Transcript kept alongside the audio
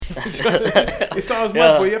It sounds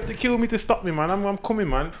mad, but you have to kill me to stop me, man. I'm coming,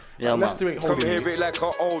 man. Yeah, Leicester ain't holding me. Hear it like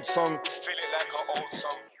our old song. Feel it like our old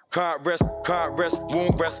song. Can't rest,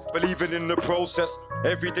 won't rest. Believing in the process.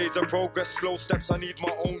 Every day's a progress. Slow steps, I need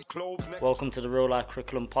my own clothes. Welcome to the Real Life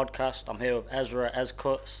Curriculum Podcast. I'm here with Ezra,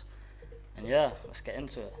 EZCUTTZ. And yeah, let's get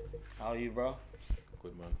into it. How are you, bro?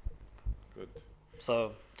 Good, man. Good.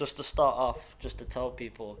 So, just to start off, just to tell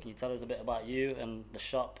people, can you tell us a bit about you and the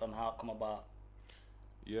shop and how it come about?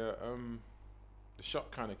 Yeah, the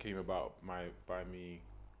shop kind of came about by me.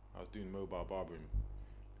 I was doing mobile barbering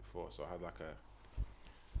before, so I had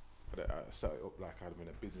I set it up like I had been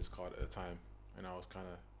a business card at the time, and I was kind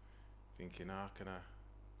of thinking, how can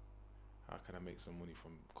I make some money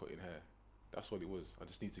from cutting hair? That's what it was. I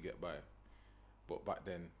just need to get by. But back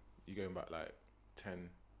then, you're going back like 10,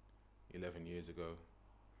 11 years ago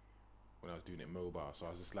when I was doing it mobile. So I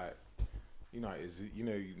was just like,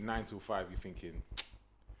 9 till 5, you're thinking,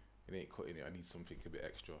 it ain't cutting it. I need something a bit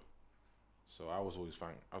extra. So I was always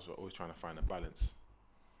trying to find a balance.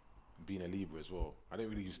 Being a Libra as well, I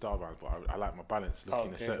didn't really use style bands, but I like my balance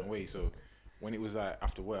looking a certain way. So when it was like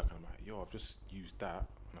after work, I'm like, yo, I've just used that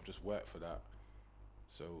and I've just worked for that.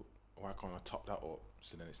 So why can't I top that up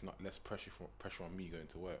so then it's not less pressure on me going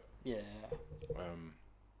to work? Yeah.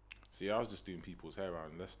 So yeah, I was just doing people's hair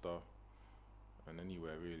around Leicester and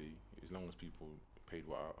anywhere really, as long as people paid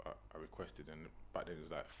what I requested. And back then it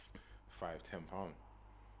was like £5-10,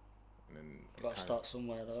 and then Got to start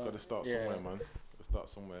somewhere though. Got to start somewhere, man. Got to start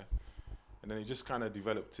somewhere. And then it just kind of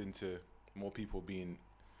developed into more people being,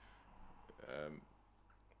 how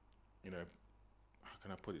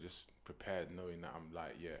can I put it, just prepared, knowing that I'm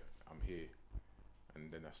like, yeah, I'm here.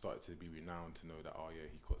 And then I started to be renowned to know that, oh yeah,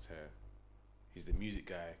 he cuts hair. He's the music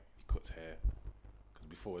guy, he cuts hair. Because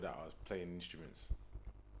before that, I was playing instruments.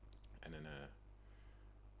 And then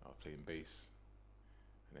I was playing bass.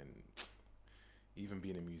 And then even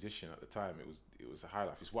being a musician at the time, it was a high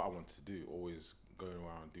life. It's what I wanted to do, always going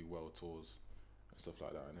around, do world tours and stuff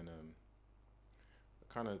like that. And then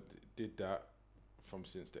I kind of did that from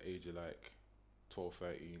since the age of like 12,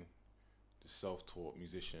 13, just self-taught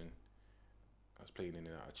musician. I was playing in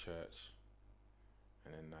and out of church,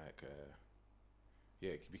 and then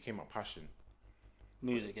it became my passion.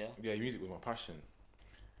 Music, yeah? Yeah, music was my passion.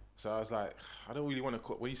 So I was like, I don't really want to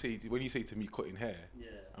cut. When you say to me cutting hair, Yeah.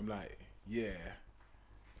 I'm like, yeah,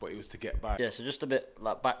 but it was to get back. Yeah, so just a bit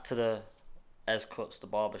like back to the EZCUTTZ, the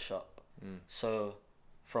barbershop. So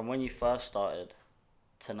from when you first started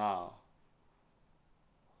to now,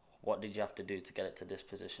 what did you have to do to get it to this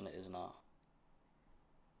position it is now?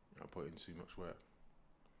 I put in too much work.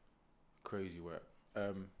 Crazy work.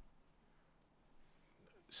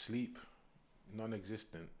 Sleep,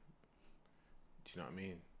 non-existent. Do you know what I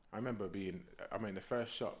mean? I remember the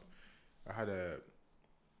first shop, I had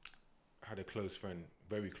a close friend,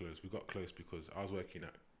 very close. We got close because I was working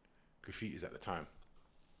at CUTTZ at the time.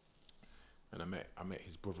 And I met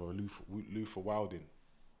his brother, Luther Wilding.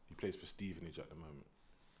 He plays for Stevenage at the moment.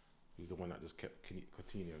 He's the one that just kept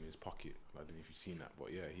Coutinho in his pocket. I don't know if you've seen that,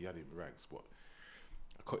 but yeah, he had him rags. But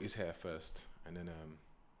I cut his hair first, and then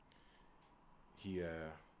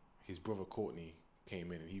his brother Courtney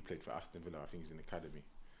came in, and he played for Aston Villa. I think he's in the academy.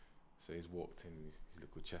 So he's walked in, his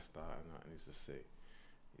little chest out and that, and he's just say,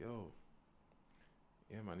 "Yo,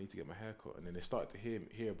 yeah man, I need to get my hair cut." And then they started to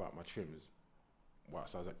hear about my trims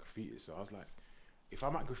whilst I was at CUTTZ. So I was like, if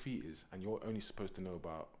I'm at CUTTZ and you're only supposed to know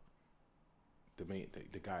about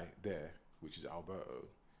the guy there, which is Alberto,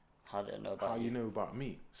 How did I know about how you know about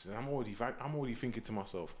me? So I'm already thinking to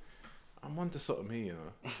myself, I'm onto something here, you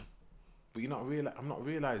know. But I'm not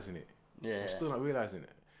realizing it. Yeah. I'm still not realizing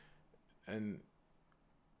it. And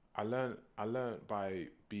I learned by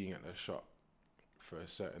being at the shop for a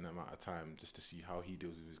certain amount of time just to see how he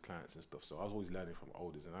deals with his clients and stuff. So I was always learning from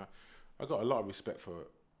elders, and I got a lot of respect for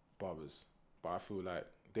barbers, but I feel like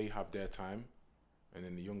they have their time, and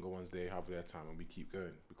then the younger ones, they have their time, and we keep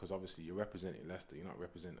going, because obviously you're representing Leicester, you're not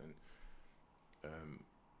representing,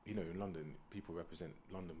 in London, people represent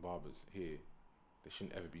London barbers. Here, there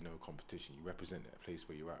shouldn't ever be no competition. You represent that place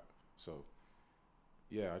where you're at. So,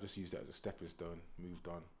 yeah, I just used that as a stepping stone, moved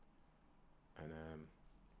on, and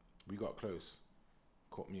we got close.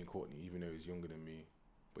 Me and Courtney, even though he's younger than me,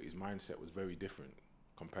 but his mindset was very different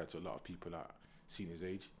compared to a lot of people that seen his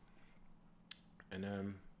age.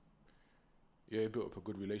 And he built up a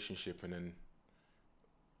good relationship, and then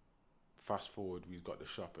fast forward, we got the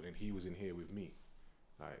shop, and then he was in here with me,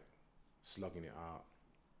 like slugging it out.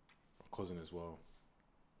 My cousin as well.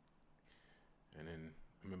 And then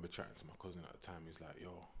I remember chatting to my cousin at the time. He's like,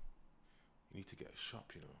 "Yo, you need to get a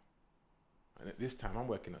shop, you know." And at this time, I'm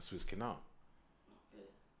working at Swiss Canal.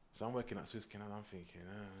 So I'm working at Swisskin and I'm thinking,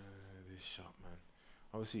 this shop, man.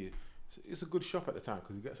 Obviously, it's a good shop at the time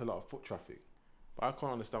because it gets a lot of foot traffic. But I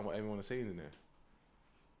can't understand what everyone is saying in there.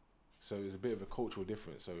 So it was a bit of a cultural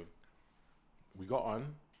difference. So we got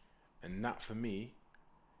on, and that for me,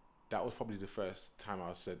 that was probably the first time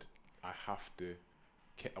I said, I have to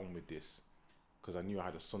get on with this, because I knew I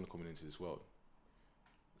had a son coming into this world.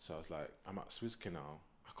 So I was like, I'm at Swisskin now.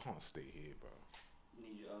 I can't stay here, bro.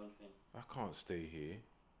 You need your own thing. I can't stay here.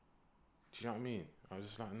 Do you know what I mean? I was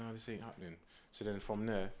just like, no, this ain't happening. So then from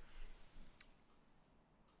there,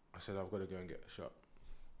 I said, I've got to go and get a shop.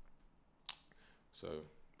 So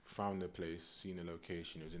found the place, seen the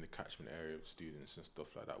location. It was in the catchment area of students and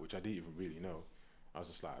stuff like that, which I didn't even really know. I was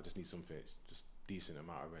just like, I just need something just decent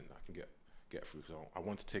amount of rent I can get through. So I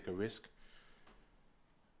want to take a risk,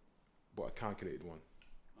 but a calculated one.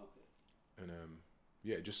 Okay. And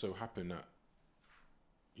yeah, it just so happened that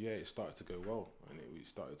it started to go well, and we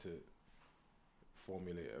started to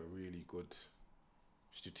formulate a really good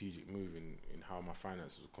strategic move in how my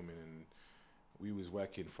finances were coming. And we was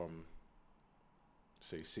working from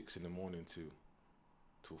say 6 in the morning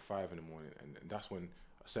till 5 in the morning, and that's when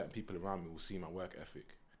certain people around me will see my work ethic.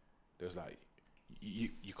 There's like,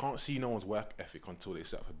 you can't see no one's work ethic until they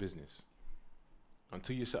set up a business.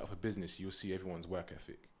 Until you set up a business, you'll see everyone's work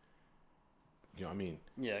ethic. You know what I mean?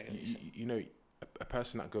 Yeah, I get what you're saying. You know, a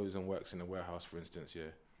person that goes and works in a warehouse, for instance,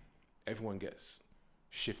 yeah, everyone gets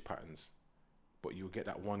shift patterns, but you'll get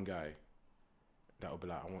that one guy that will be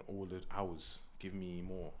like, I want all the hours, give me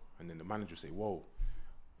more. And then the manager will say, whoa,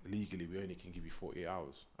 legally we only can give you 48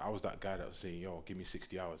 hours. I was that guy that was saying, yo, give me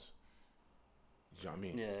 60 hours. You know what I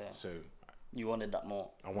mean? Yeah. So You wanted that more.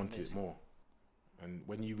 I wanted it more. And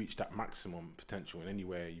when you reach that maximum potential in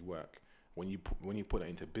anywhere you work, when you put that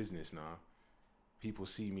into business now, people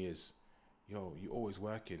see me as, yo, you're always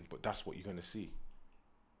working, but that's what you're going to see,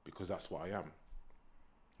 because that's what I am.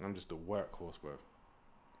 And I'm just a workhorse, bro.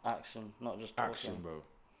 Action, not just Action, talking. bro.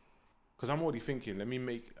 Because I'm already thinking,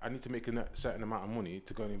 I need to make a certain amount of money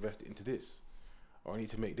to go and invest it into this, or I need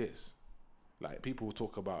to make this. Like, people will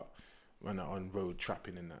talk about when they're on road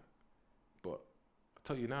trapping and that, but I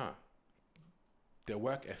tell you now, their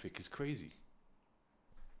work ethic is crazy.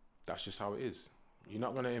 That's just how it is. You're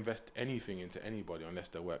not going to invest anything into anybody unless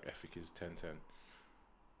their work ethic is 10-10.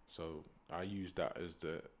 So I use that as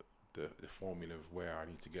the formula of where I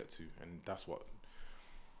need to get to, and that's what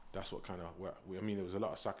kind of work. I mean, there was a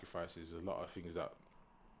lot of sacrifices, a lot of things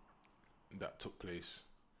that took place.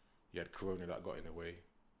 You had Corona that got in the way,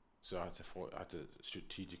 so I had to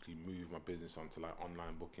strategically move my business onto like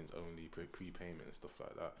online bookings only, prepayment and stuff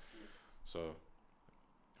like that. So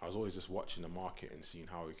I was always just watching the market and seeing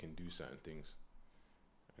how we can do certain things.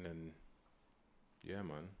 And then, yeah,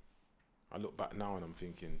 man, I look back now and I'm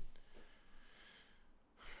thinking,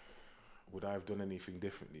 would I have done anything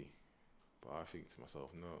differently? But I think to myself,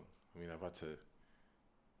 no. I mean, I've had to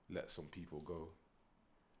let some people go,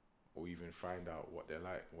 or even find out what they're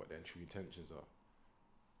like, what their true intentions are.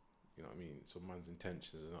 You know what I mean? Some man's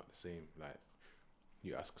intentions are not the same. Like,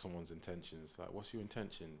 you ask someone's intentions, like, what's your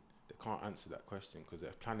intention? They can't answer that question because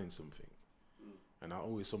they're planning something. And I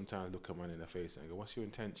always sometimes look a man in the face and go, what's your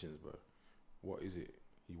intentions, bro? What is it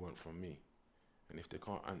you want from me? And if they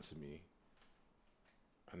can't answer me,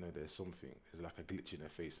 I know there's something. There's like a glitch in their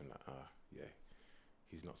face. I'm like, yeah,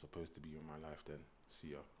 he's not supposed to be in my life then. See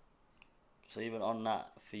ya. So even on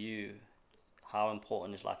that, for you, how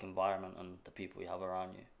important is like environment and the people you have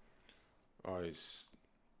around you? Oh,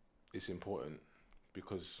 it's important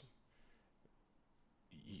because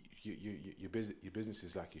your business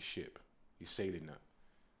is like your ship. You're sailing that.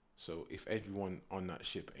 So if everyone on that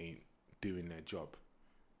ship ain't doing their job,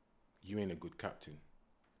 you ain't a good captain.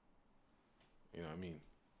 You know what I mean?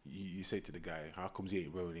 You say to the guy, how comes he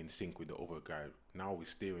ain't rowing in sync with the other guy? Now we're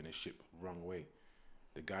steering the ship wrong way.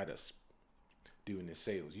 The guy that's doing the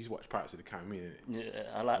sails, you watch Pirates of the Caribbean, innit? Yeah,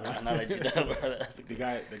 I like that analogy there, bro. That's a The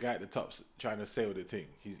guy at the top's trying to sail the thing.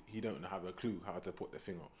 He don't have a clue how to put the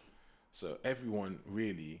thing up. So everyone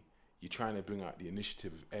really, you're trying to bring out the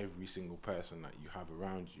initiative of every single person that you have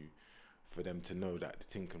around you for them to know that the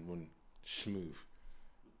thing can run smooth.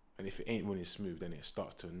 And if it ain't running smooth, then it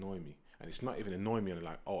starts to annoy me. And it's not even annoying me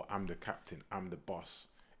like, oh, I'm the captain, I'm the boss.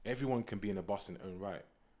 Everyone can be in a boss in their own right.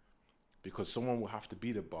 Because someone will have to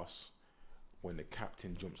be the boss when the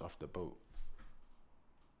captain jumps off the boat.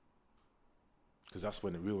 Because that's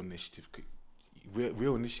when the real initiative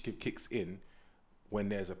kicks in, when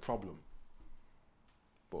there's a problem.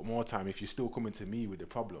 But more time, if you're still coming to me with the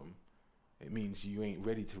problem, it means you ain't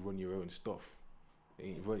ready to run your own stuff. It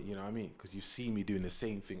ain't ready, you know what I mean? Because you see me doing the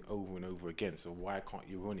same thing over and over again. So why can't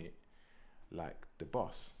you run it like the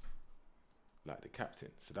boss? like the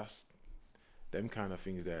captain. So that's them kind of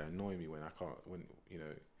things that annoy me when I can't, when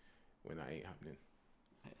when that ain't happening.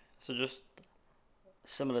 So just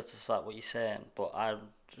similar to like what you're saying, but I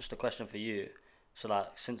just a question for you. So like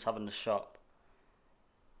since having the shop,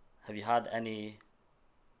 have you had any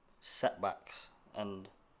setbacks? And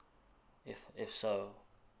if so,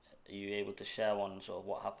 are you able to share one sort of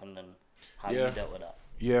what happened and how you dealt with that?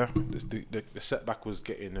 Yeah, the setback was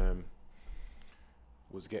getting an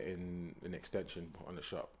extension on the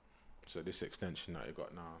shop. So this extension that I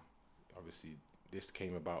got now, obviously this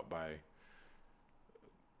came about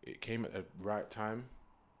it came at the right time,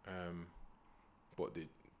 but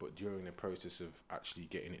during the process of actually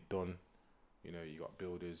getting it done, you got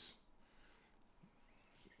builders.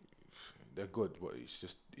 They're good, but it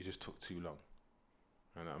just took too long,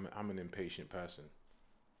 and I'm an impatient person.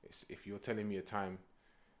 If you're telling me a time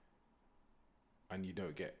and you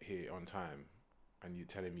don't get here on time, and you're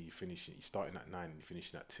telling me you're starting at 9 and you're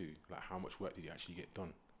finishing at 2, like how much work did you actually get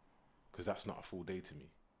done? Because that's not a full day to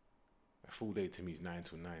me. A full day to me is 9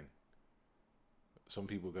 till 9. Some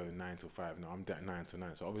people go 9 till 5. No, I'm at 9 till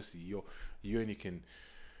 9. So obviously you only can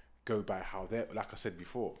go by how they're, like I said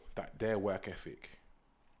before, that their work ethic.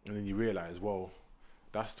 And then you realise, well,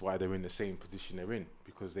 that's why they're in the same position they're in,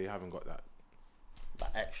 because they haven't got that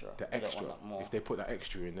extra. The extra. If they put that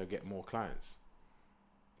extra in, they'll get more clients.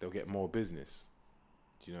 They'll get more business.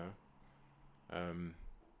 Do you know?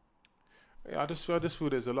 I just feel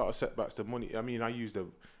there's a lot of setbacks to money. I mean, I use a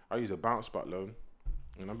bounce back loan,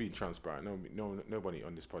 and I'm being transparent. Nobody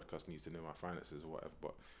on this podcast needs to know my finances or whatever.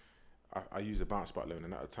 But I use a bounce back loan,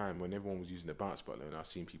 and at a time when everyone was using the bounce back loan, I've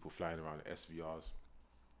seen people flying around the SVRs,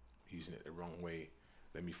 using it the wrong way.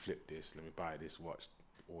 Let me flip this. Let me buy this watch.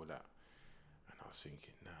 All that. And I was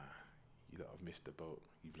thinking, nah, you lot have missed the boat.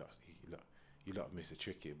 You lot have missed the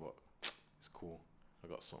trick here, but it's cool. I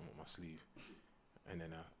got something up my sleeve. And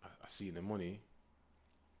then I seen the money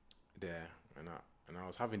there, and I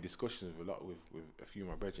was having discussions with a few of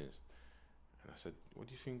my brethren, and I said, what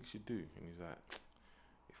do you think you should do? And he's like,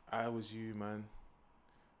 if I was you, man,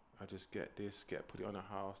 I'd just put it on a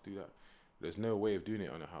house, do that. There's no way of doing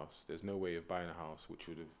it on a house. There's no way of buying a house which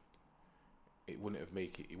it wouldn't have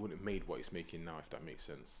made what it's making now, if that makes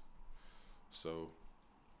sense. So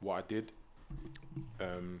what I did,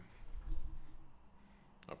 I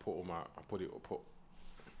put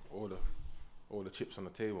all the chips on the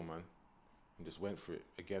table, man, and just went for it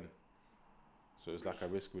again. So it's like I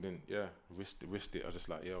risked it. I was just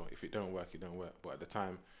like, yo, if it don't work, it don't work. But at the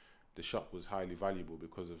time, the shop was highly valuable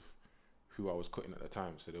because of who I was cutting at the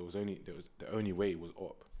time. So the only way was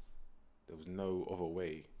up. There was no other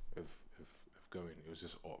way of going. It was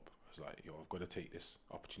just up. I was like, yo, I've got to take this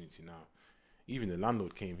opportunity now. Even the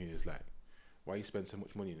landlord came here. Is like, why you spend so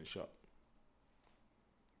much money in the shop?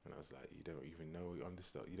 And I was like, you don't even know. You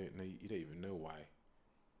understand? You don't even know why.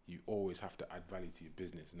 You always have to add value to your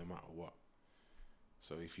business, no matter what.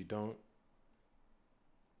 So if you don't,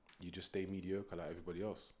 you just stay mediocre like everybody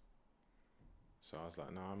else. So I was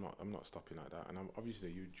like, no, I'm not stopping like that. And obviously,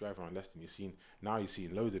 you drive around Leicester, you're seeing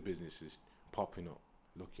loads of businesses popping up,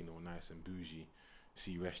 looking all nice and bougie.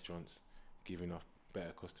 See restaurants giving off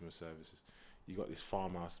better customer services. You got this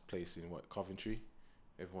farmhouse place in Coventry.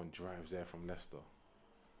 Everyone drives there from Leicester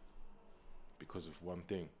because of one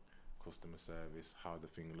thing: customer service, how the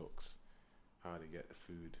thing looks, how they get the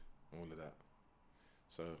food, all of that.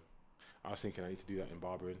 So I was thinking I need to do that in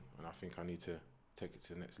barbering, and I think I need to take it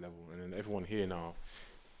to the next level. And then everyone here now,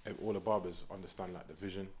 all the barbers understand like the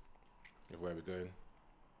vision of where we're going.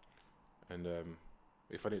 And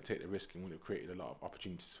if I didn't take the risk, it would have created a lot of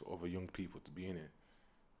opportunities for other young people to be in it.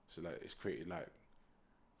 So like it's created like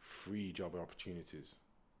 3 job opportunities.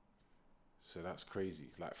 So that's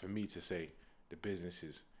crazy. Like for me to say the business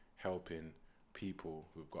is helping people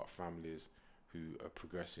who've got families, who are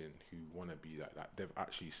progressing, who want to be like that. They've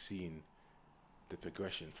actually seen the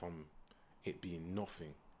progression from it being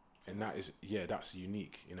nothing. And that is, that's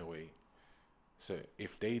unique in a way. So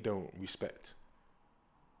if they don't respect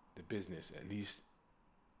the business, at least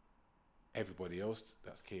everybody else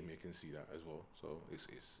that's came here can see that as well. So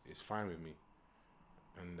it's fine with me.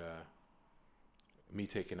 And me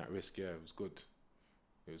taking that risk, it was good.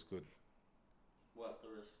 It was good. Worth the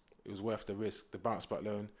risk. It was worth the risk. The bounce back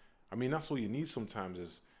loan. I mean, that's all you need sometimes.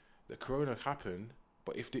 Is the corona happened,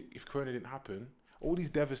 but if corona didn't happen, all these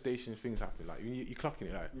devastation things happen. Like you're clocking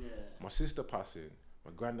it. Like my sister passing,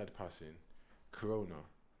 my granddad passing, corona.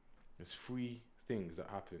 There's 3 things that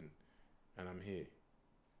happen, and I'm here.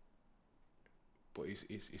 But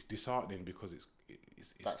it's disheartening because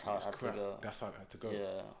that's how it had crap. to go. That's how it had to go.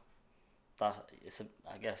 Yeah, I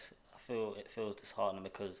guess I feel it feels disheartening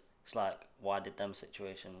because it's like, why did them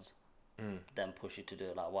situations then push you to do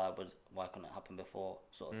it? Like, why couldn't it happen before,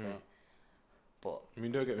 sort of thing? But I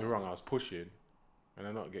mean, don't get me wrong, I was pushing, and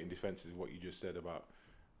I'm not getting defensive what you just said about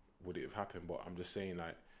would it have happened, but I'm just saying,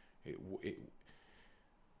 like, it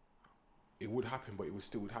would happen, but it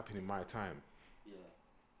would happen in my time. yeah,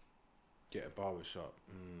 Get a barber shop,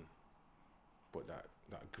 but that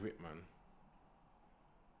grit, man,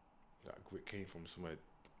 that grit came from somewhere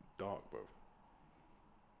dark, bro.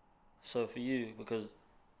 so for you, because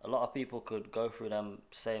a lot of people could go through them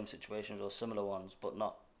same situations or similar ones, but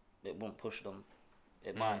it won't push them.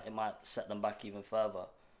 It might set them back even further.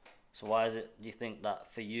 So why is it, do you think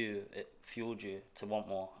that for you it fueled you to want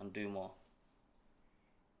more and do more?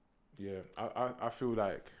 Yeah, I feel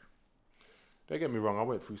like, don't get me wrong, I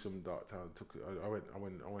went through some dark times. I went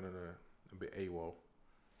on a bit AWOL.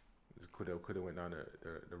 Could have went down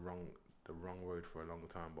the wrong road for a long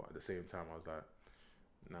time, but at the same time I was like,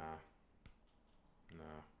 nah,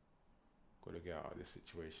 gotta get out of this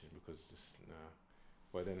situation because just nah.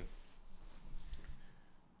 But then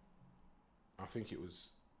I was thinking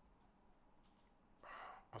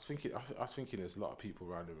there's a lot of people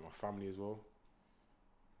around in my family as well.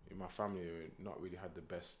 In my family, not really had the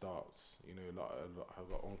best starts. You know, I've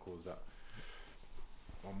got uncles that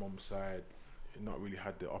my mum's side not really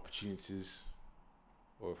had the opportunities,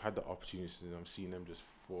 or have had the opportunities, and I'm seeing them just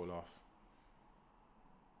fall off.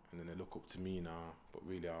 And then they look up to me now, but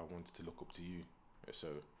really I wanted to look up to you.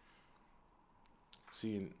 So,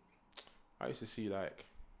 I used to see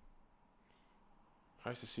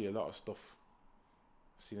a lot of stuff.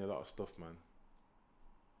 Seen a lot of stuff, man.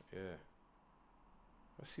 Yeah.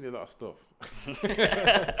 I've seen a lot of stuff.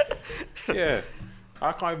 Yeah.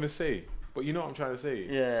 I can't even say. But you know what I'm trying to say?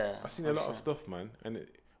 Yeah. I've seen a lot of stuff, man. And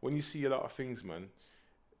when you see a lot of things, man,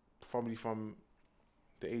 probably from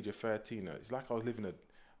the age of 13, it's like I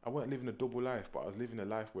weren't living a double life, but I was living a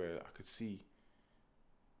life where I could see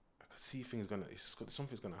things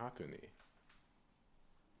something's gonna happen.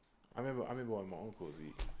 I remember one of my uncles,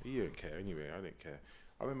 he didn't care anyway, I didn't care.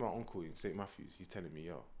 I remember my uncle in St. Matthews, he's telling me,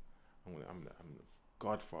 yo, I'm the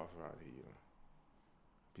godfather around here, you know.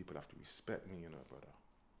 People have to respect me, you know, brother.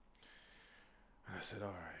 And I said, all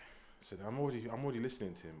right. I said, I'm already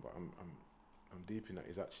listening to him, but I'm deep in that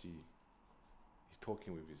he's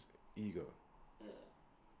talking with his ego. Yeah.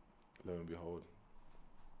 Lo and behold,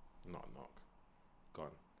 knock,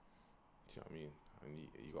 gone. Do you know what I mean? And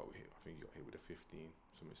he got hit. I think he got hit with a 15,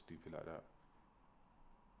 something stupid like that.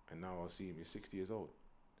 And now I see him. He's 60 years old.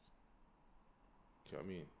 Do you know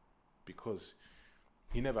what I mean? Because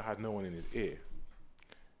he never had no one in his ear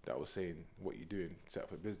that was saying, "What you doing? Set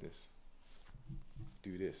up a business.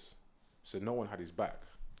 Do this." So no one had his back.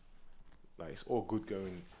 Like, it's all good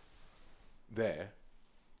going there.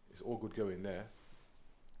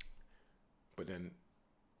 But then,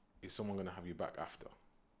 is someone gonna have you back after?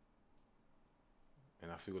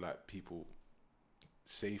 And I feel like people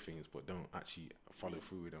say things but don't actually follow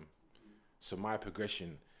through with them. So my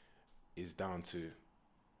progression is down to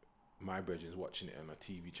my brethren watching it on a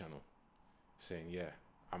TV channel, saying, yeah,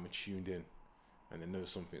 I'm tuned in, and they know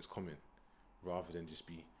something's coming, rather than just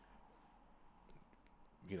be,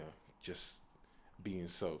 just being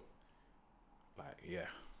so, like, yeah,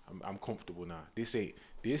 I'm comfortable now. This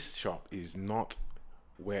shop is not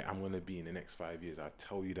where I'm gonna be in the next 5 years. I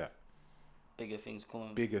tell you that. Bigger things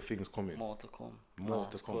coming. More to come.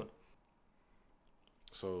 Good.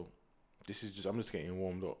 So, I'm just getting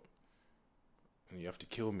warmed up, and you have to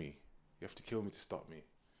kill me. You have to kill me to stop me.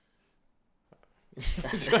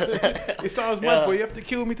 It sounds mad, but you have to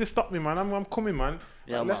kill me to stop me, man. I'm coming, man.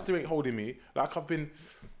 Yeah, like, Leicester ain't holding me. Like, I've been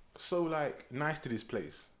so nice to this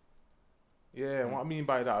place. Yeah, what I mean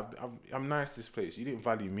by that, I'm nice to this place. You didn't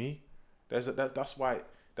value me. That's why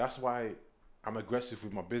I'm aggressive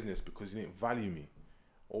with my business, because you didn't value me.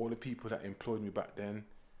 All the people that employed me back then,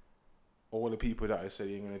 all the people that I said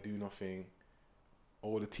you ain't gonna do nothing,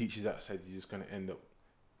 all the teachers that said you're just gonna end up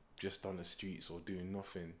just on the streets or doing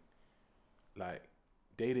nothing, like,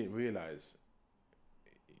 they didn't realize,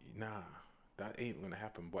 nah, that ain't gonna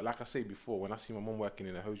happen. But like I said before, when I see my mum working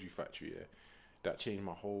in a hosiery factory, yeah, that changed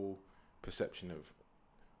my whole perception of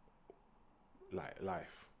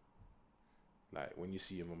life. Like, when you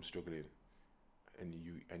see your mum struggling, and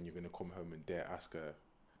you're gonna come home and dare ask her,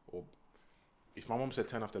 or if my mum said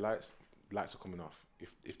turn off the lights are coming off.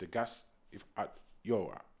 If the gas,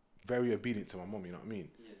 very obedient to my mum, you know what I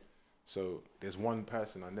mean? Yeah. So there's one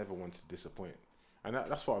person I never want to disappoint, and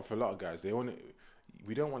that's why for a lot of guys,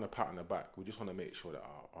 we don't want to pat on the back. We just want to make sure that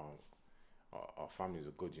our families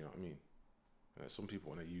are good. You know what I mean? Some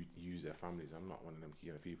people want to use their families. I'm not one of them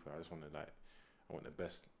kind of people. I just want to I want the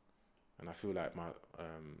best And I feel like my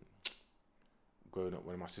growing up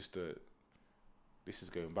when my sister, this is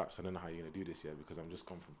going back, so I don't know how you're gonna do this, because I'm just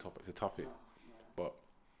gone from topic to topic. But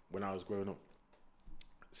when I was growing up,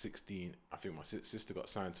 16, I think my sister got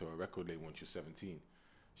signed to a record label when she was 17.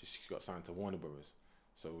 She got signed to Warner Brothers.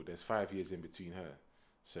 So there's 5 years in between her.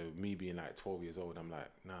 So me being like 12 years old, I'm like,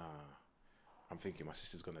 nah. I'm thinking my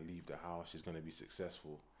sister's gonna leave the house. She's gonna be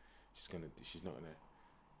successful. She's not gonna.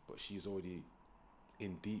 But she's already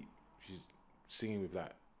in deep. She's singing with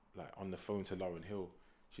like on the phone to Lauryn Hill.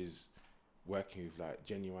 She's working with like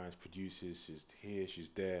Genuine's producers. She's here. She's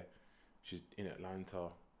there. She's in Atlanta.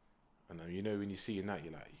 And then, you know, when you see that,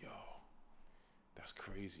 you're like, yo, that's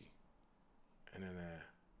crazy. And then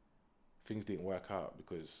things didn't work out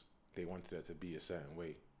because they wanted her to be a certain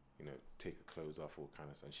way, you know, take her clothes off, all kind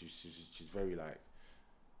of stuff. And she's very like,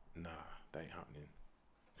 nah, that ain't happening.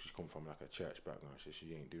 She come from like a church background,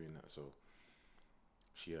 she ain't doing that. So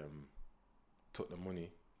she took the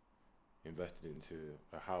money, invested into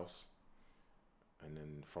a house, and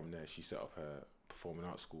then from there she set up her performing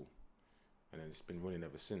arts school, and then it's been running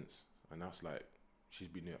ever since. And that's like, she's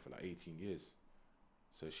been doing it for like 18 years.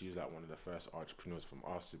 So she's like one of the first entrepreneurs from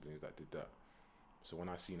our siblings that did that. So when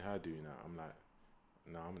I seen her doing that, I'm like,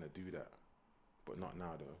 nah, I'm gonna do that, but not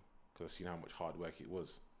now though, because I seen how much hard work it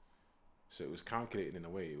was. So it was calculated in a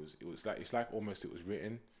way. It was like, it's like almost it was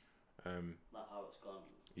written. Like how it's gone.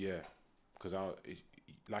 Yeah, because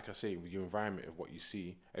like I say, with your environment of what you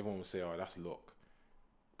see, everyone will say, oh, that's luck.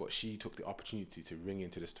 But she took the opportunity to ring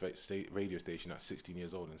into the radio station at 16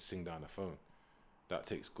 years old and sing down the phone. That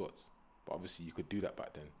takes guts. But obviously you could do that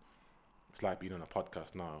back then. It's like being on a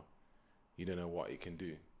podcast now. You don't know what it can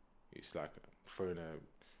do. It's like throwing a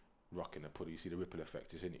rock in a puddle. You see the ripple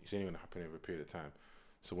effect. It's only going to happen over a period of time.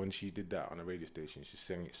 So when she did that on a radio station, she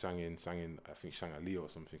sang in, I think she sang a Leo or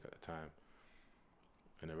something at the time.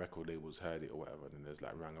 And the record labels heard it or whatever. And then there's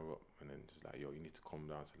like rang her up. And then just like, yo, you need to come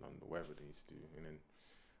down to London, whatever they need to do. And then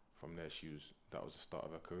from there, that was the start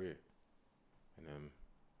of her career. And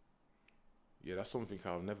yeah, that's something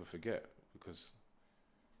I'll never forget, because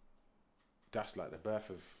that's like the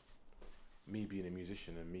birth of me being a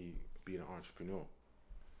musician and me being an entrepreneur.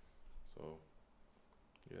 So,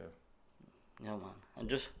 yeah. Yeah, man. And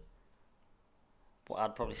just what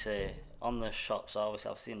I'd probably say on the shops,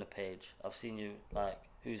 obviously I've seen the page. I've seen you, like,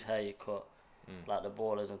 whose hair you cut, like the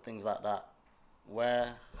ballers and things like that.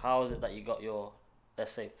 How is it that you got your,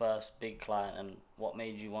 let's say, first big client, and what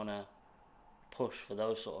made you want to push for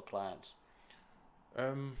those sort of clients?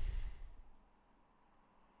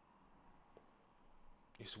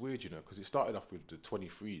 It's weird, you know, because it started off with the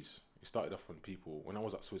 23s. It started off when I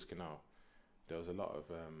was at Swiss Canal, there was a lot of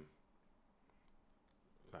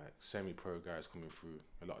like semi-pro guys coming through,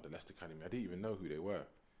 a lot of the Leicester Academy. I didn't even know who they were,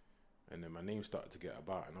 and then my name started to get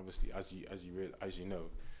about. And obviously, as you know,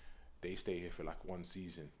 they stay here for like one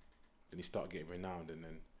season, then you start getting renowned, and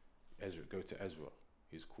then go to Ezra.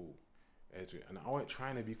 He's cool, Ezra, and I wasn't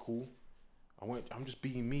trying to be cool. I'm just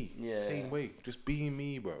being me. Same way, just being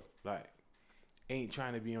me, bro. Like, ain't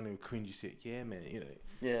trying to be on a cringy shit. Yeah, man, you know.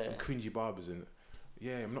 Yeah. Cringy barbers and.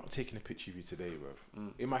 Yeah, I'm not taking a picture of you today, bro.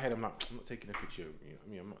 In my head, I'm like, I'm not taking a picture of you. I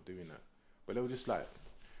mean, I'm not doing that. But they were just like,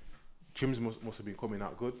 trims must have been coming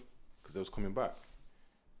out good, because they was coming back.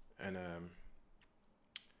 And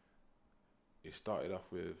it started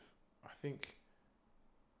off with, I think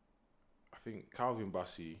Calvin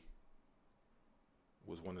Bassey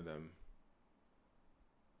was one of them,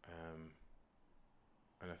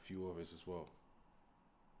 and a few others as well.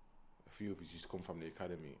 A few of us used to come from the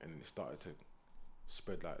academy, and it started to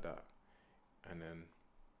spread like that. And then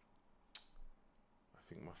I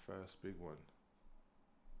think my first big one,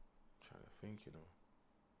 I'm trying to think, you know,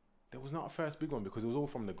 there was not a first big one because it was all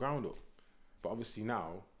from the ground up. But obviously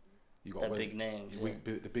now you got big names.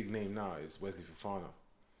 The big name now is Wesley Fofana.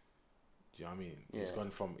 Do you know what I mean? Yeah.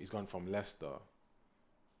 He's gone from Leicester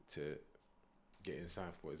to getting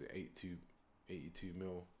signed for, is it 82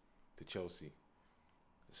 mil to Chelsea.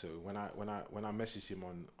 So when I messaged him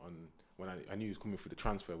on when I knew he was coming through the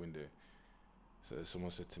transfer window, so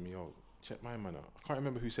someone said to me, "Oh, check my man out." I can't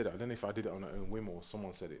remember who said it. I don't know if I did it on my own whim or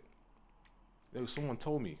someone said it. No, someone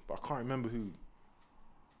told me, but I can't remember who.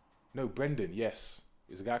 No, Brendan. Yes,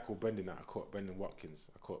 there's a guy called Brendan that I caught. Brendan Watkins.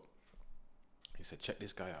 I caught. He said, "Check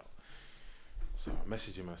this guy out." So I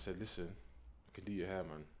messaged him and I said, "Listen, I can do your hair,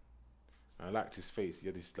 man." And I liked his face. He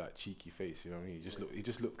had this like cheeky face, you know what I mean? He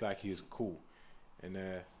just looked like he was cool, and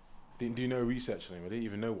didn't do no research on him. I didn't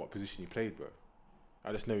even know what position he played, bro.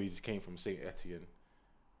 I just know he just came from St. Etienne,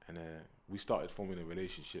 and we started forming a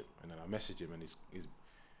relationship. And then I messaged him, and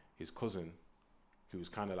his cousin, who was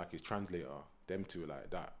kind of like his translator, them two were like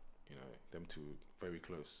that, You know, them two were very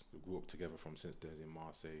close. They grew up together from since they was in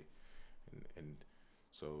Marseille, and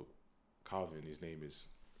so Calvin,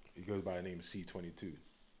 he goes by the name of C22.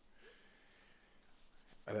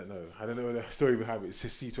 I don't know the story behind it. It's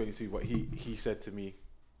just C22, but he said to me,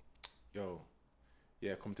 "Yo,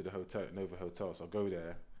 yeah, come to the hotel, Nova Hotel." So I go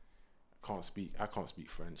there. I can't speak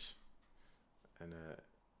French, and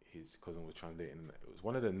his cousin was translating. It was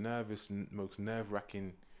one of the most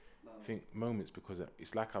nerve-wracking moments, because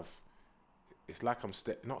it's like I'm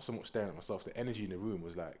not so much staring at myself. The energy in the room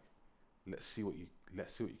was like, let's see what you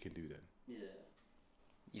can do then. Yeah.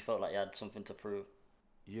 You felt like you had something to prove.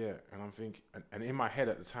 Yeah, and I'm thinking, and in my head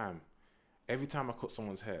at the time, every time I cut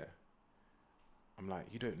someone's hair, I'm like,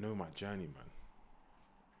 you don't know my journey, man.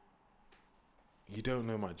 You don't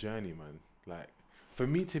know my journey, man. Like, for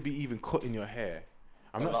me to be even cutting your hair,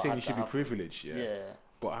 I'm not saying you should be privileged, yeah.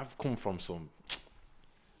 But I've come from some.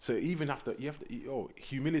 So even after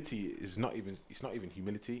humility it's not even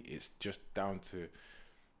humility. It's just down to,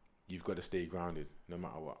 you've got to stay grounded no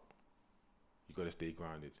matter what. You got to stay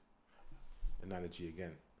grounded. Analogy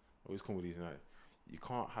again. Always come with these analogies. You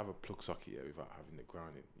can't have a plug socket without having it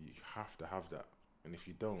grounded. You have to have that. And if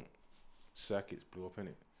you don't, circuits blow up in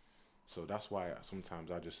it. So that's why sometimes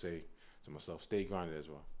I just say to myself, stay grounded as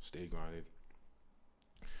well. Stay grounded.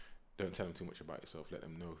 Don't tell them too much about yourself. Let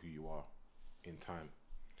them know who you are in time.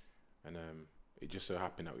 And it just so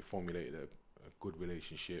happened that we formulated a good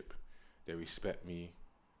relationship. They respect me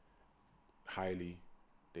highly.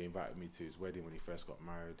 They invited me to his wedding when he first got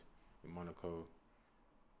married in Monaco.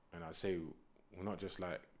 And I say, we're not just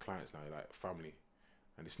like clients now, we're like family.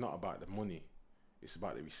 And it's not about the money, it's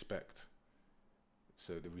about the respect.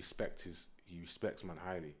 So the respect is, he respects man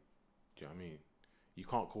highly. Do you know what I mean? You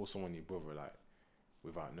can't call someone your brother like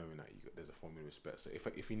without knowing that there's a form of respect. So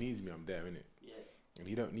if he needs me, I'm there, innit? Yeah. And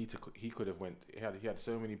he don't need to. He could have went. He had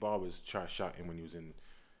so many barbers try to shout him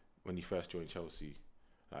when he first joined Chelsea,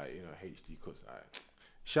 like, you know, EZCUTTZ. Like,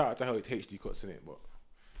 shout out to how it's EZCUTTZ, innit? But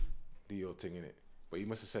do your thing, innit? But he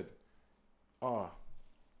must have said, "Oh,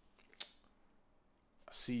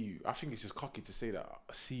 I see you." I think it's just cocky to say that.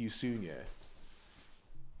 "I see you soon, yeah."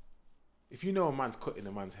 If you know a man's cutting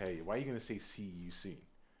a man's hair, why are you gonna say "see you soon"?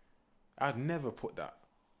 I'd never put that.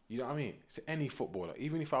 You know what I mean? To any footballer,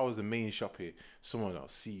 even if I was the main shop here, someone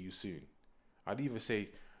else, "see you soon." I'd either say,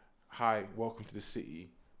 "Hi, welcome to the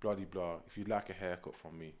city, blah de blah. If you'd like a haircut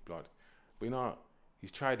from me, blood." But you know,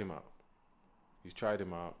 he's tried him out. He's tried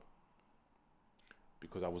him out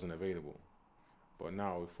because I wasn't available. But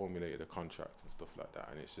now we've formulated a contract and stuff like that,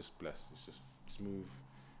 and it's just blessed. It's just smooth,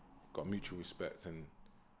 got mutual respect, and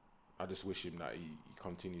I just wish him that he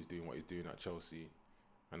continues doing what he's doing at Chelsea.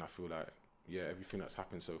 And I feel like, yeah, everything that's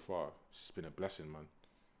happened so far, it's just been a blessing, man.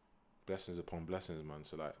 Blessings upon blessings, man.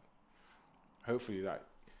 So like, hopefully, like,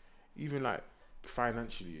 even like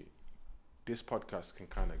financially, this podcast can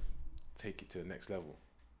kind of take it to the next level.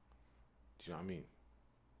 Do you know what I mean?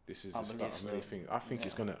 This is the start of many things. I think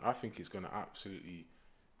it's gonna absolutely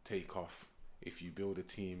take off if you build a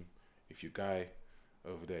team. If your guy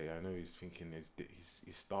over there, I know he's thinking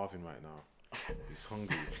he's starving right now. He's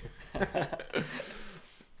hungry.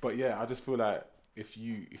 But yeah, I just feel like if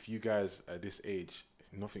you guys at this age,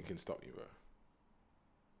 nothing can stop you, bro.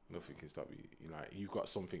 Nothing can stop you. Like, you've got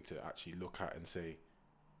something to actually look at and say,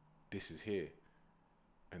 this is here.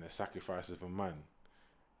 And the sacrifice of a man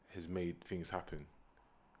has made things happen.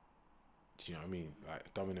 Do you know what I mean?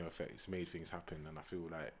 Like, domino effect, it's made things happen. And I feel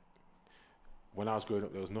like when I was growing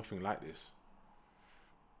up, there was nothing like this.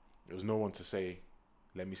 There was no one to say,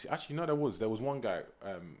 let me see. Actually, no, there was one guy,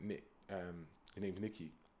 Nick, his name's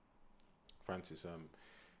Nicky Francis.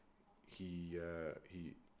 He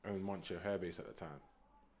owned Moncho Hairbase at the time,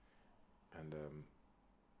 and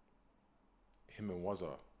him and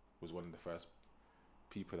Wazza was one of the first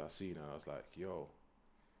people I seen, and I was like, yo,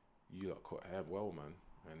 you lot cut hair well, man.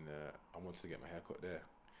 And I wanted to get my hair cut there,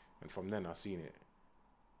 and from then I seen it,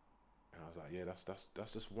 and I was like, yeah, that's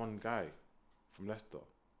just one guy from Leicester.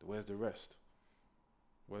 Where's the rest?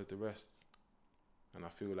 Where's the rest? And I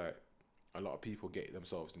feel like a lot of people get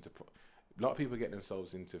themselves into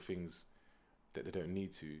things that they don't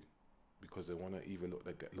need to, because they want to either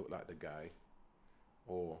look like the guy,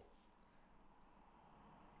 or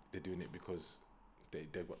they're doing it because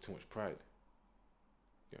they've got too much pride.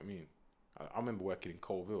 You know what I mean? I remember working in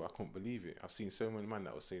Colville. I couldn't believe it. I've seen so many men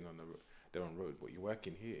that were saying they're on road, but you're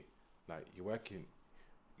working here. Like,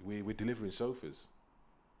 we're delivering sofas.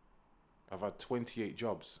 I've had 28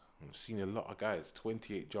 jobs. I've seen a lot of guys.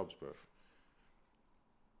 28 jobs, bro.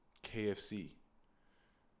 KFC.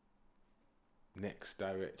 Next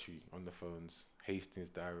Directory on the phones. Hastings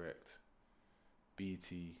Direct.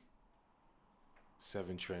 BT.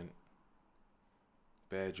 Seven Trent,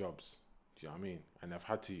 bare jobs. Do you know what I mean? And I've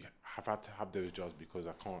had to have those jobs because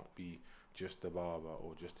I can't be just a barber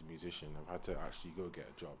or just a musician. I've had to actually go get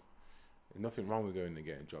a job. There's nothing wrong with going and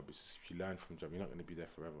getting a job. It's just if you learn from a job, you're not going to be there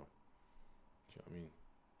forever. Do you know what I mean?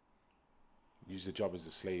 Use the job as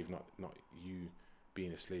a slave, not you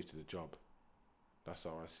being a slave to the job. That's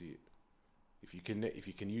how I see it. If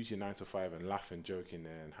you can use your 9 to 5 and laugh and joke in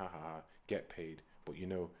there and ha ha ha, get paid, but you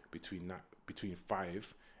know between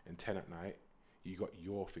 5 and 10 at night, you got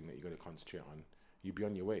your thing that you got to concentrate on. You be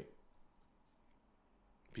on your way.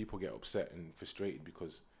 People get upset and frustrated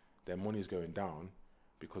because their money's going down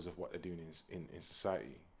because of what they're doing in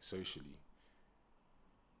society, socially.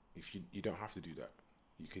 If you don't have to do that.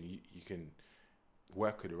 You can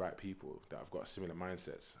work with the right people that have got similar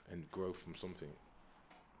mindsets and grow from something.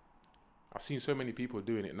 I've seen so many people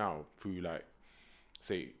doing it now through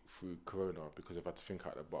through Corona because they've had to think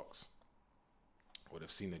out of the box, or they've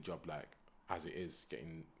seen the job like as it is,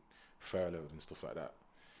 getting furloughed and stuff like that.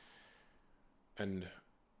 And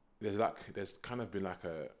there's kind of been like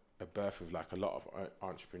a birth of like a lot of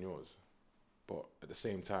entrepreneurs, but at the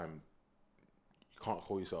same time, you can't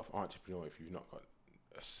call yourself entrepreneur if you've not got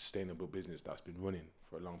a sustainable business that's been running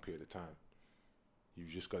for a long period of time.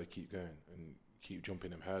 You've just got to keep going and keep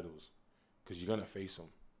jumping them hurdles, because you're gonna face them.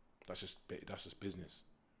 That's just business.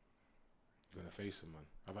 You're gonna face them, man.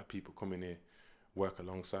 I've had people come in here, work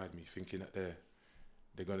alongside me, thinking that they're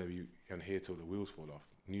gonna be on here till the wheels fall off.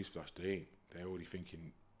 Newsflash, they ain't. They're already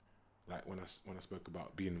thinking, like when I spoke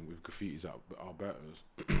about being with graffitis at Alberto's,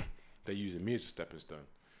 they're using me as a stepping stone.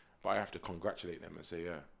 But I have to congratulate them and say,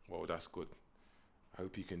 yeah, well, that's good. I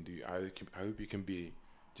hope you can be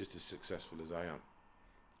just as successful as I am.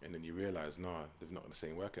 And then you realise, nah, they've not got the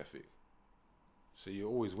same work ethic. So you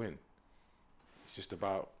always win. It's just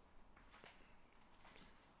about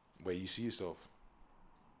where you see yourself.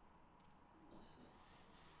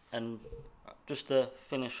 And just to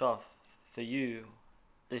finish off, for you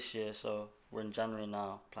this year, so we're in January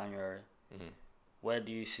now, January. Mm-hmm. Where do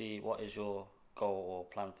you see, what is your goal or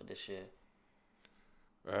plan for this year?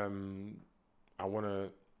 I want to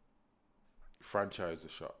franchise the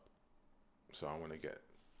shop. So I want to get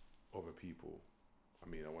other people. I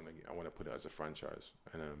mean, I want to put it as a franchise,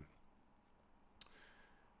 and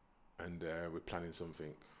we're planning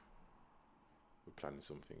something. It's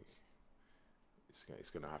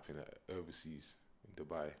gonna happen overseas in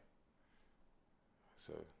Dubai.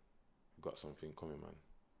 So we've got something coming, man.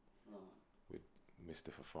 Oh. With Mr.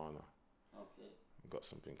 Fafana. Okay. We've got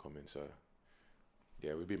something coming. So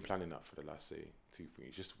yeah, we've been planning that for the last 2-3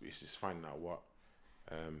 years. It's just finding out what.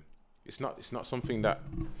 It's not something that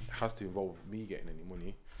has to involve me getting any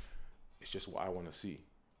money. It's just what I want to see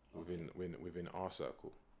within our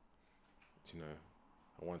circle. You know,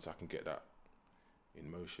 and once I can get that in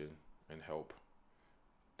motion and help,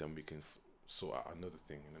 then we can sort out another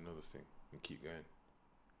thing and keep going.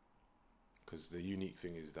 Because the unique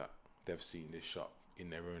thing is that they've seen this shop in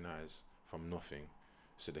their own eyes from nothing,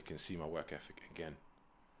 so they can see my work ethic again.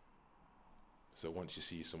 So once you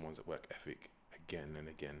see someone's work ethic again and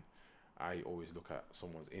again, I always look at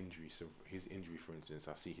someone's injury. So his injury, for instance,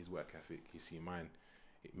 I see his work ethic, you see mine.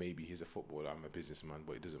 It maybe he's a footballer, I'm a businessman,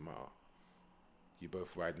 but it doesn't matter. You're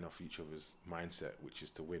both riding off each other's mindset, which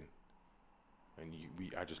is to win. And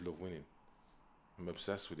I just love winning. I'm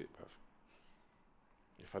obsessed with it, bruv.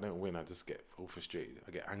 If I don't win, I just get all frustrated.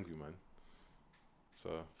 I get angry, man.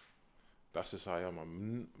 So that's just how I am.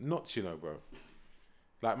 I'm nuts, you know, bro.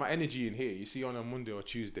 Like my energy in here, you see on a Monday or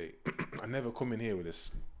Tuesday, I never come in here with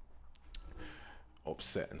this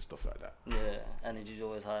upset and stuff like that. Yeah, energy's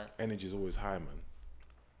always high. Energy's always high, man.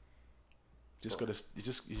 You just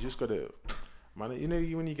gotta, man. You know,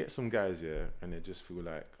 when you get some guys, yeah, and they just feel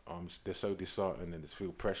like they're so disheartened and they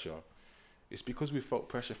feel pressure. It's because we felt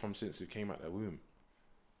pressure since we came out the womb.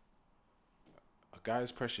 A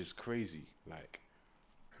guy's pressure is crazy. Like,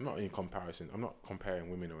 I'm not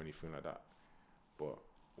comparing women or anything like that, but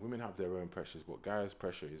women have their own pressures. But guys'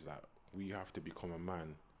 pressure is that we have to become a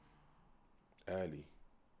man early.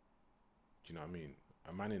 Do you know what I mean?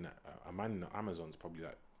 A man in the Amazon's probably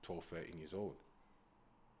like 12, 13 years old.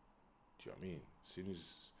 Do you know what I mean? As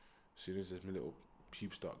soon as there's my little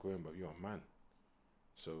pubes start growing, but you're a man.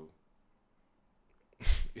 So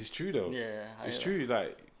it's true though. Yeah, it's true.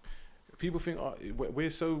 Like people think we're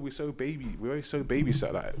so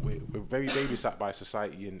babysat. Like we're very babysat by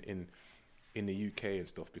society in the UK and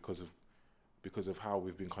stuff because of how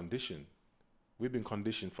we've been conditioned. We've been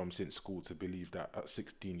conditioned since school to believe that at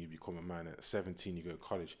 16 you become a man, at 17 you go to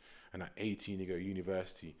college, and at 18 you go to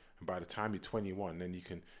university, and by the time you're 21, then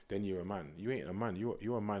you're a man. You ain't a man.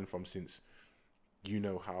 You're a man since you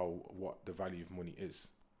know what the value of money is.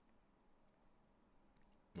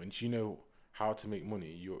 Once you know how to make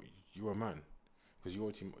money, you're a man, because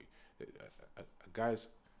you're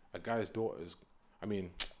a guy's daughters. I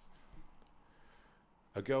mean,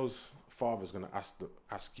 a girl's father's gonna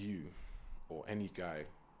ask you or any guy,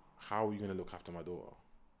 how are you gonna look after my daughter?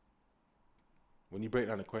 When you break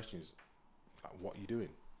down the questions, like, what are you doing?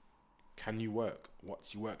 Can you work?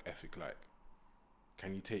 What's your work ethic like?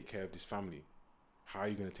 Can you take care of this family? How are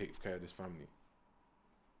you gonna take care of this family?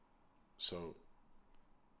 So,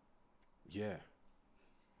 yeah,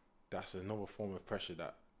 that's another form of pressure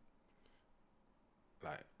that,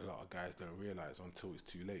 like, a lot of guys don't realize until it's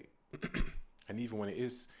too late. And even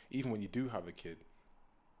when you do have a kid,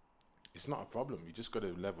 it's not a problem. You just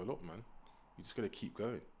gotta level up, man. You just gotta keep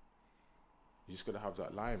going. You just gotta have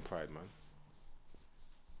that lion pride, man.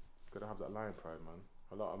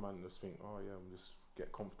 A lot of men just think, oh yeah, I'm just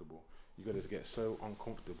get comfortable. You gotta get so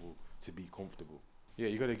uncomfortable to be comfortable. Yeah,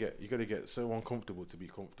 you gotta get so uncomfortable to be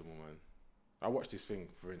comfortable, man. I watch this thing,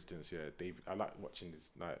 for instance, David. I like watching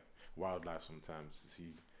this, like, wildlife sometimes to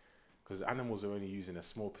see, because animals are only using a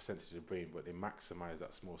small percentage of the brain, but they maximize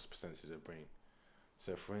that small percentage of the brain.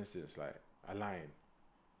 So, for instance, like a lion,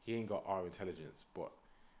 he ain't got our intelligence, but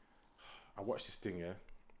I watched this thing, yeah.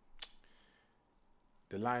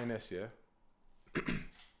 The lioness, yeah.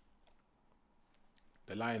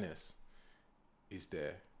 The lioness is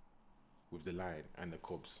there with the lion and the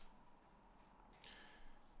cubs.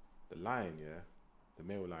 The lion, yeah, the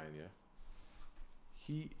male lion, yeah,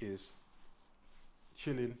 he is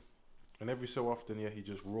chilling, and every so often, yeah, he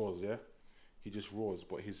just roars, yeah. He just roars,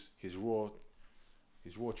 but his roar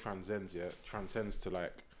transcends to,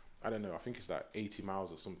 like, I don't know, I think it's like 80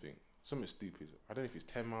 miles or something stupid. I don't know if it's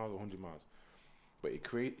 10 miles or 100 miles, but it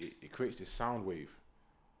creates this sound wave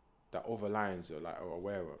that other lions are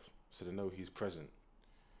aware of, so they know he's present.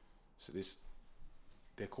 So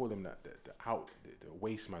they call them the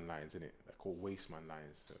wasteman lions, innit? They're called wasteman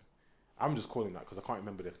lions. So I'm just calling that because I can't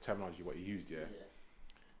remember the terminology what he used, yeah.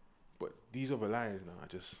 But these other lions now are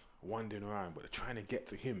just wandering around, but they're trying to get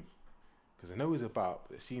to him because they know he's about,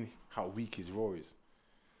 but they're seeing how weak his roar is.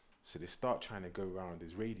 So they start trying to go around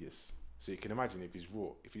his radius. So you can imagine if he's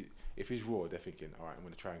raw, they're thinking, all right, I'm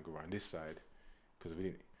going to try and go around this side because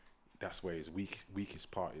that's where his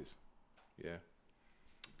weakest part is. Yeah.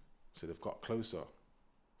 So they've got closer.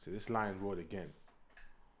 So this lion roared again.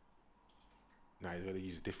 Now he's got to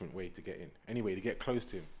use a different way to get in. Anyway, to get close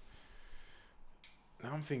to him.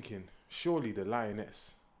 Now I'm thinking, surely the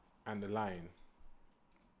lioness and the lion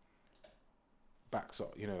backs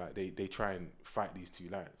up, like they try and fight these two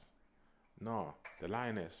lions. No, the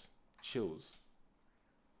lioness chills.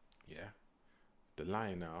 Yeah. The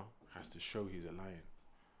lion now has to show he's a lion.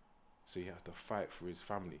 So he has to fight for his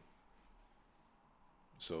family.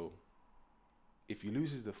 So if he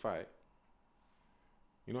loses the fight,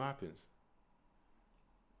 you know what happens?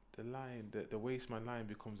 The lion, the wasteman lion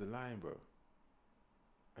becomes a lion, bro.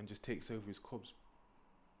 And just takes over his cubs.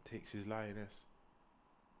 Takes his lioness.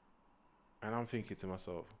 And I'm thinking to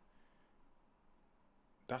myself,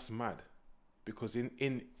 that's mad. Because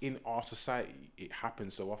in our society, it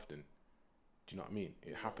happens so often. Do you know what I mean?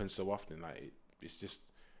 It happens so often. Like it's just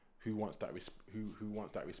who wants that who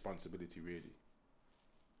wants that responsibility really?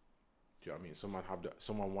 Do you know what I mean?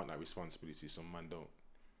 Someone want that responsibility, some man don't.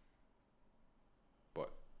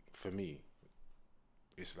 But for me,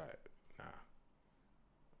 it's like, nah.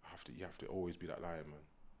 You have to always be that lion, man.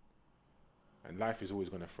 And life is always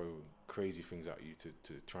gonna throw crazy things at you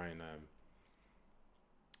to try and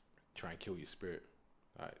kill your spirit.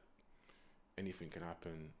 Like anything can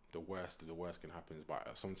happen. The worst of the worst can happen. But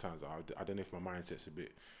sometimes I don't know if my mindset's a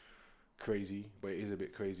bit crazy, but it is a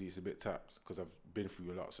bit crazy. It's a bit tapped because I've been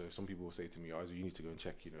through a lot. So some people will say to me, "Oh, you need to go and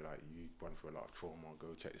check. Like you run through a lot of trauma.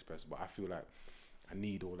 Go check this person." But I feel like I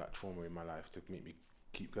need all that trauma in my life to make me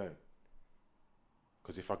keep going.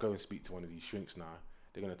 Because if I go and speak to one of these shrinks now,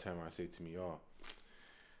 they're gonna turn around and say to me, "Oh,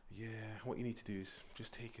 yeah, what you need to do is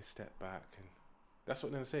just take a step back," and that's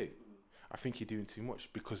what they're gonna say. I think you're doing too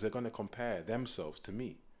much, because they're gonna compare themselves to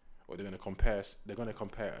me, or they're gonna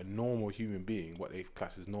compare a normal human being, what they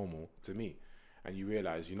class as normal, to me, and you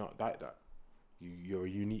realize you're not like that. You're a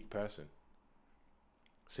unique person.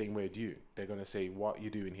 Same way with you. They're gonna say, "What you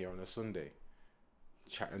doing here on a Sunday,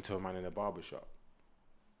 chatting to a man in a barbershop?"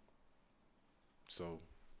 So,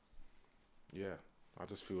 yeah, I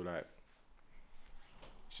just feel like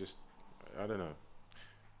it's just, I don't know,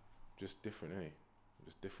 just different, innit?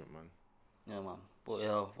 Just different, man. Yeah, man. But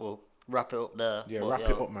we'll wrap it up there. Yeah, wrap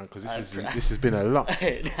it up, man, because this has been a lot.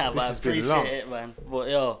 Nah, this has been long. It, man.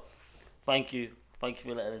 But thank you Thank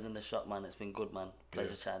you for letting us in the shop, man. It's been good, man.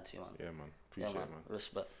 Pleasure Yeah. chatting to you, man. Yeah, man. Appreciate it, man.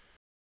 Respect.